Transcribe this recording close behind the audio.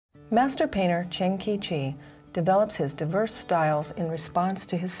Master painter Cheng-Khee Chee develops his diverse styles in response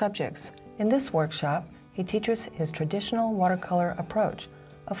to his subjects. In this workshop, he teaches his traditional watercolor approach,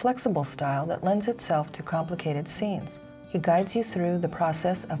 a flexible style that lends itself to complicated scenes. He guides you through the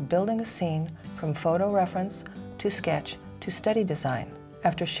process of building a scene from photo reference to sketch to study design.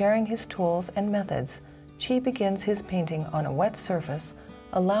 After sharing his tools and methods, Chee begins his painting on a wet surface,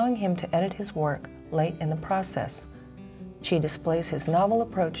 allowing him to edit his work late in the process. Chee displays his novel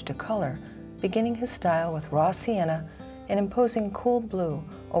approach to color, beginning his style with raw sienna and imposing cool blue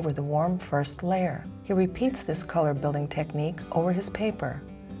over the warm first layer. He repeats this color building technique over his paper.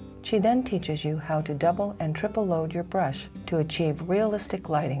 Chee then teaches you how to double and triple load your brush to achieve realistic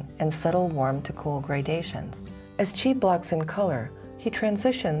lighting and subtle warm to cool gradations. As Chee blocks in color, he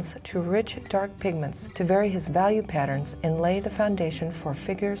transitions to rich, dark pigments to vary his value patterns and lay the foundation for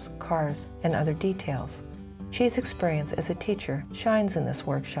figures, cars, and other details. Chee's experience as a teacher shines in this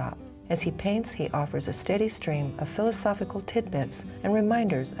workshop. As he paints, he offers a steady stream of philosophical tidbits and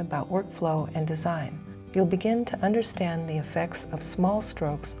reminders about workflow and design. You'll begin to understand the effects of small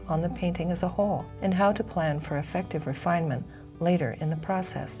strokes on the painting as a whole and how to plan for effective refinement later in the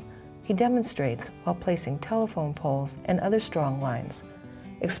process. He demonstrates while placing telephone poles and other strong lines,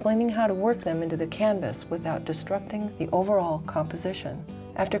 explaining how to work them into the canvas without disrupting the overall composition.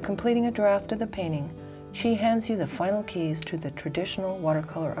 After completing a draft of the painting, Chee hands you the final keys to the traditional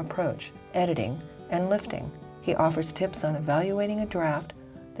watercolor approach, editing and lifting. He offers tips on evaluating a draft,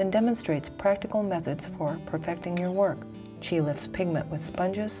 then demonstrates practical methods for perfecting your work. Chee lifts pigment with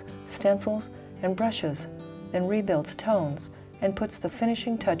sponges, stencils, and brushes, then rebuilds tones and puts the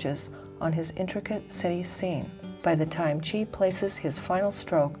finishing touches on his intricate city scene. By the time Chee places his final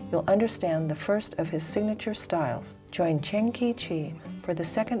stroke, you'll understand the first of his signature styles. Join Cheng-Khee Chee for the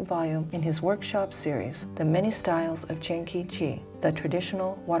second volume in his workshop series, The Many Styles of Cheng-Khee Chee, the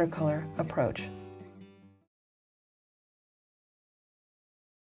Traditional Watercolor Approach.